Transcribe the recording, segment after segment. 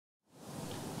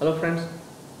Hello friends,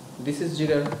 this is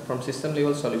Jigar from System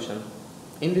Level Solution.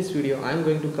 In this video, I am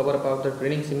going to cover about the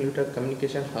Training Simulator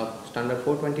Communication Hub Standard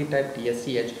 420 type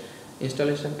TSCH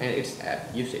installation and its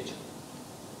app usage.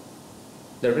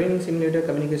 The Training Simulator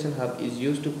Communication Hub is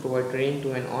used to provide training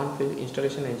to an on-field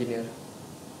installation engineer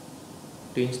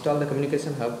to install the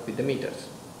communication hub with the meters.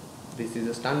 This is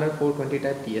a standard 420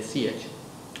 type TSCH.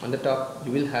 On the top,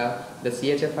 you will have the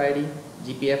CHF ID,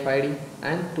 GPF ID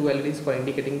and two LEDs for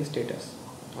indicating the status.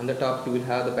 On the top you will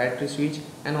have the battery switch,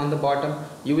 and on the bottom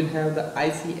you will have the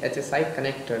IC/HSI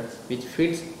connector which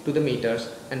fits to the meters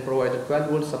and provides a 12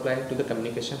 volt supply to the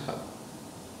communication hub.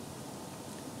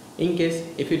 In case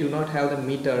if you do not have the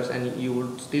meters and you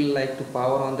would still like to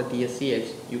power on the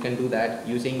TSCH, you can do that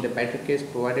using the battery case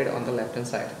provided on the left hand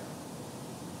side.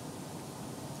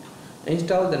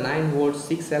 Install the 9 volt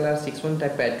 6LR61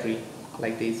 type battery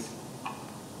like this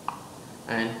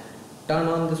and turn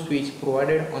on the switch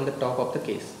provided on the top of the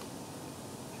case.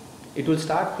 It will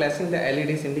start flashing the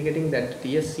LEDs indicating that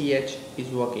the TSCH is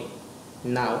working.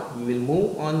 Now we will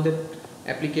move on the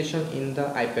application in the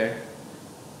iPad.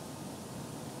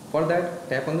 For that,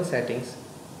 tap on the settings,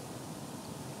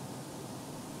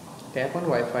 tap on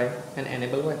Wi-Fi and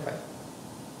enable Wi-Fi.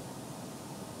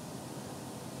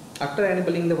 After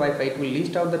enabling the Wi-Fi, it will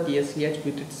list out the TSCH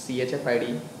with its CHF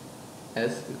ID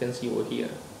as you can see over here.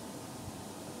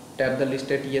 Tap the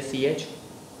listed TSCH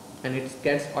and it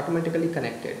gets automatically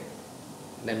connected.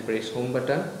 Then press home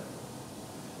button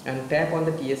and tap on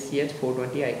the TSCH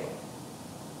 420 icon.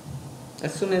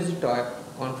 As soon as you tap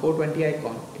on 420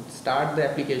 icon, it starts the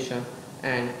application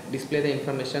and display the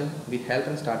information with help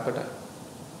and start button.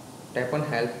 Tap on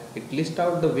help, it lists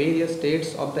out the various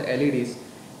states of the LEDs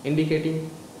indicating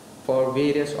for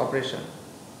various operations.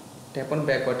 Tap on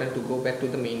back button to go back to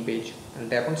the main page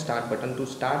and tap on start button to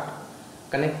start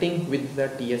connecting with the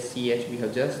TSCH we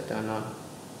have just turned on.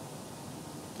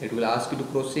 It will ask you to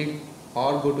proceed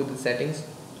or go to the settings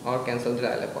or cancel the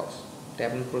dialog box.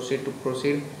 Tap on proceed to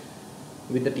proceed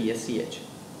with the TSCH.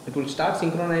 It will start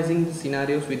synchronizing the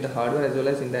scenarios with the hardware as well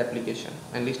as in the application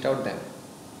and list out them.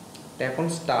 Tap on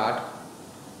start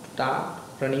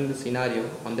running the scenario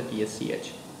on the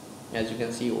TSCH as you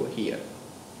can see over here.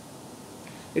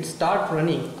 It starts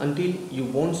running until you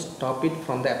won't stop it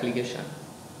from the application.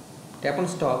 Tap on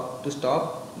stop to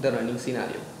stop the running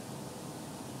scenario.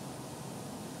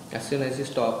 As soon as you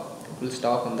stop, it will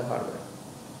stop on the hardware.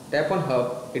 Tap on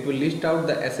hub, it will list out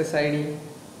the SSID,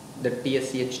 the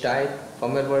TSCH type,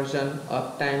 firmware version,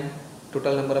 uptime,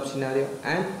 total number of scenario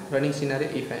and running scenario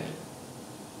if any.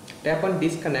 Tap on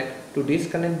disconnect to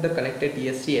disconnect the connected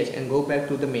TSCH and go back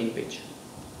to the main page.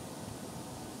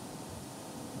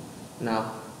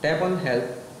 Now tap on help.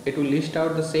 It will list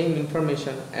out the same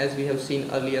information as we have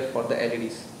seen earlier for the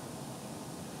LEDs.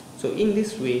 So in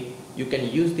this way you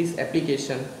can use this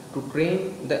application to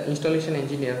train the installation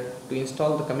engineer to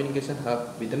install the communication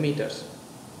hub with the meters.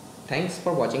 Thanks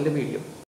for watching the video.